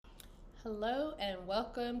Hello and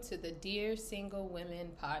welcome to the Dear Single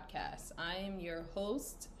Women podcast. I am your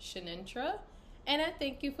host, Shanintra, and I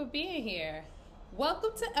thank you for being here.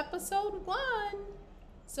 Welcome to episode 1.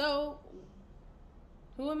 So,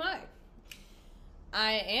 who am I?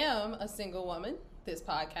 I am a single woman. This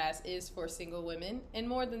podcast is for single women, and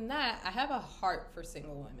more than that, I have a heart for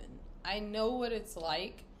single women. I know what it's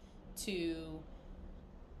like to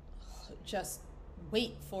just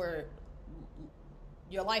wait for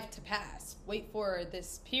your life to pass, wait for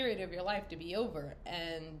this period of your life to be over,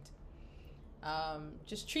 and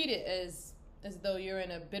just treat it as though you're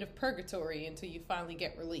in a bit of purgatory until you finally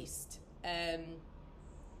get released. And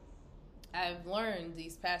I've learned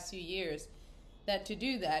these past few years that to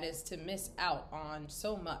do that is to miss out on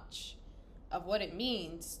so much of what it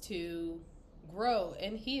means to grow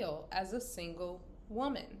and heal as a single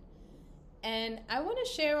woman. And I want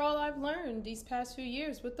to share all I've learned these past few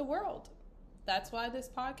years with the world. That's why this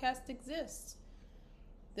podcast exists.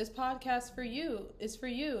 This podcast is for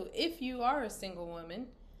you if you are a single woman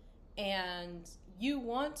and you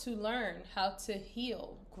want to learn how to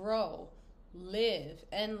heal, grow, live,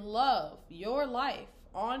 and love your life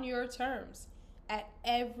on your terms at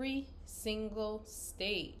every single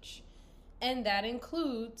stage. And that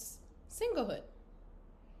includes singlehood.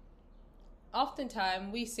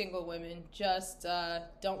 Oftentimes, we single women just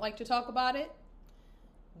don't like to talk about it.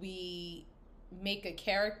 We make a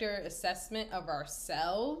character assessment of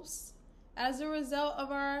ourselves as a result of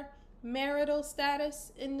our marital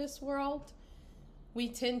status in this world. We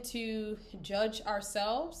tend to judge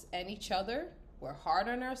ourselves and each other. We're hard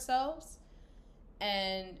on ourselves.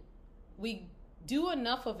 And we do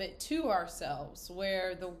enough of it to ourselves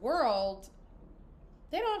where the world,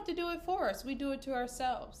 they don't have to do it for us. We do it to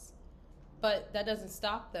ourselves. But that doesn't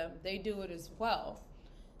stop them. They do it as well.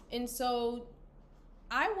 And so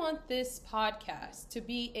I want this podcast to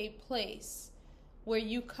be a place where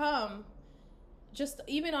you come, just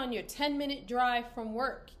even on your 10-minute drive from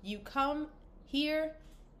work, you come here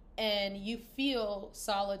and you feel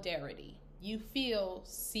solidarity. You feel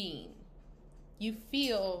seen. You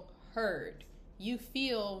feel heard. You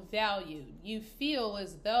feel valued. You feel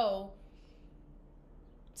as though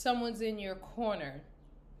someone's in your corner.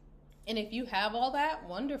 And if you have all that,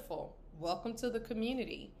 wonderful. Welcome to the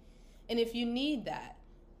community. And if you need that,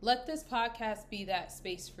 let this podcast be that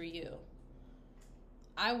space for you.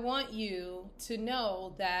 I want you to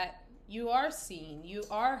know that you are seen, you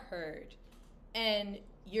are heard, and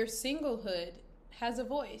your singlehood has a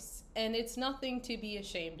voice. And it's nothing to be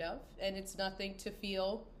ashamed of, and it's nothing to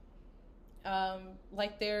feel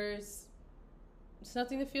like it's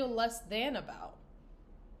nothing to feel less than about.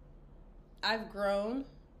 I've grown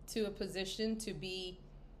to a position to be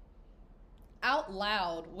out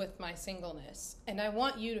loud with my singleness, and I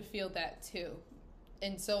want you to feel that too.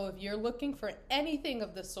 And so if you're looking for anything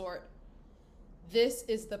of the sort, this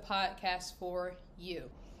is the podcast for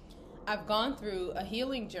you. I've gone through a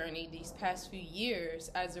healing journey these past few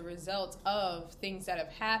years as a result of things that have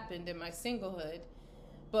happened in my singlehood.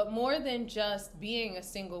 But more than just being a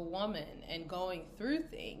single woman and going through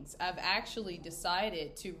things, I've actually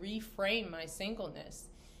decided to reframe my singleness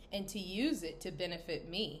and to use it to benefit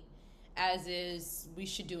me, as is we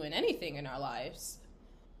should do in anything in our lives.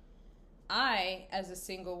 I, as a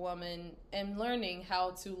single woman, am learning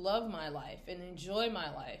how to love my life and enjoy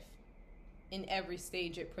my life in every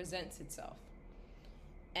stage it presents itself,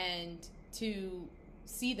 and to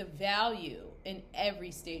see the value in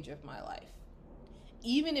every stage of my life.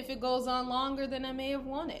 Even if it goes on longer than I may have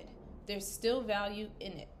wanted, there's still value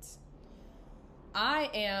in it. I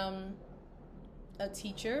am a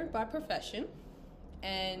teacher by profession,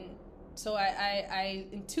 and so I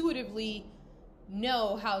intuitively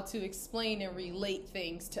know how to explain and relate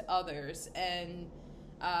things to others. And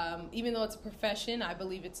even though it's a profession, I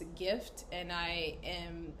believe it's a gift, and I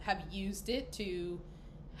have used it to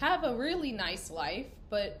have a really nice life.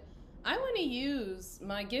 But I want to use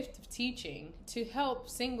my gift of teaching to help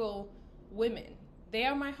single women. They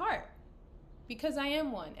are my heart, because I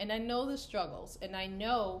am one, and I know the struggles, and I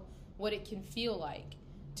know what it can feel like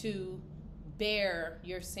to bear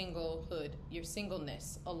your singlehood, your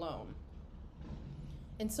singleness alone.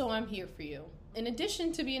 And so I'm here for you. In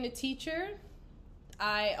addition to being a teacher,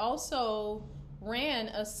 I also ran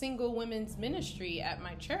a single women's ministry at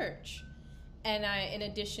my church. And in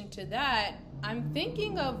addition to that, I'm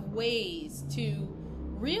thinking of ways to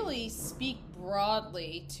really speak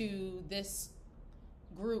broadly to this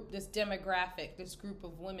group, this demographic, this group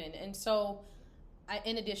of women. And so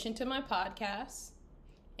in addition to my podcast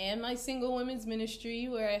and my single women's ministry,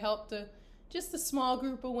 where I helped just a small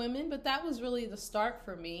group of women, but that was really the start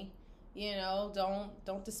for me, You know,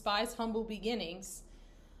 don't despise humble beginnings.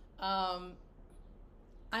 I'm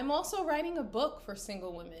also writing a book for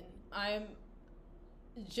single women.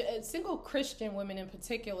 Single Christian women in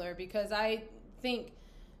particular, because I think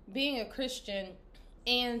being a Christian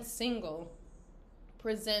and single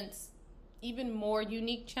presents even more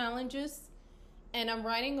unique challenges. And I'm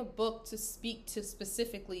writing a book to speak to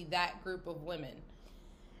specifically that group of women.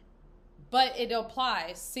 But it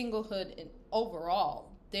applies singlehood in overall.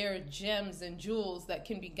 There are gems and jewels that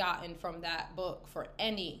can be gotten from that book for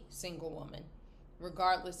any single woman,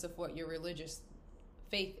 regardless of what your religious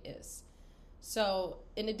faith is. So,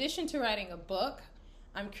 in addition to writing a book,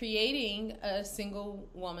 I'm creating a single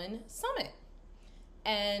woman summit.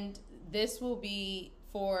 And this will be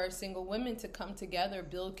for single women to come together,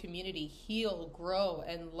 build community, heal, grow,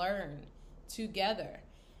 and learn together.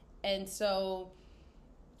 And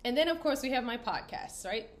then of course we have my podcast,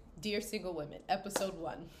 right? Dear Single Women, episode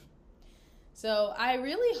 1. So I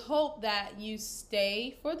really hope that you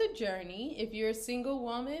stay for the journey. If you're a single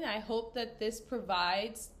woman, I hope that this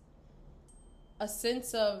provides a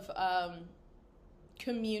sense of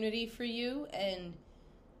community for you,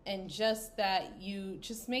 and just that you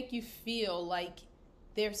just make you feel like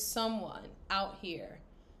there's someone out here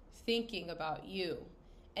thinking about you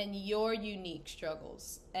and your unique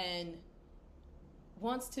struggles and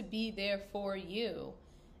wants to be there for you.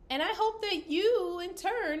 And I hope that you, in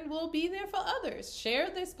turn, will be there for others. Share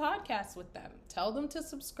this podcast with them. Tell them to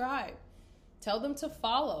subscribe. Tell them to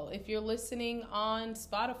follow if you're listening on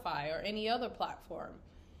Spotify or any other platform.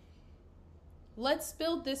 Let's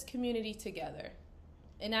build this community together.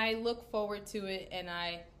 And I look forward to it, and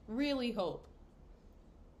I really hope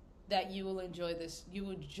that you will enjoy this. You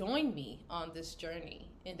will join me on this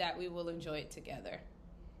journey, and that we will enjoy it together.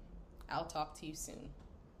 I'll talk to you soon.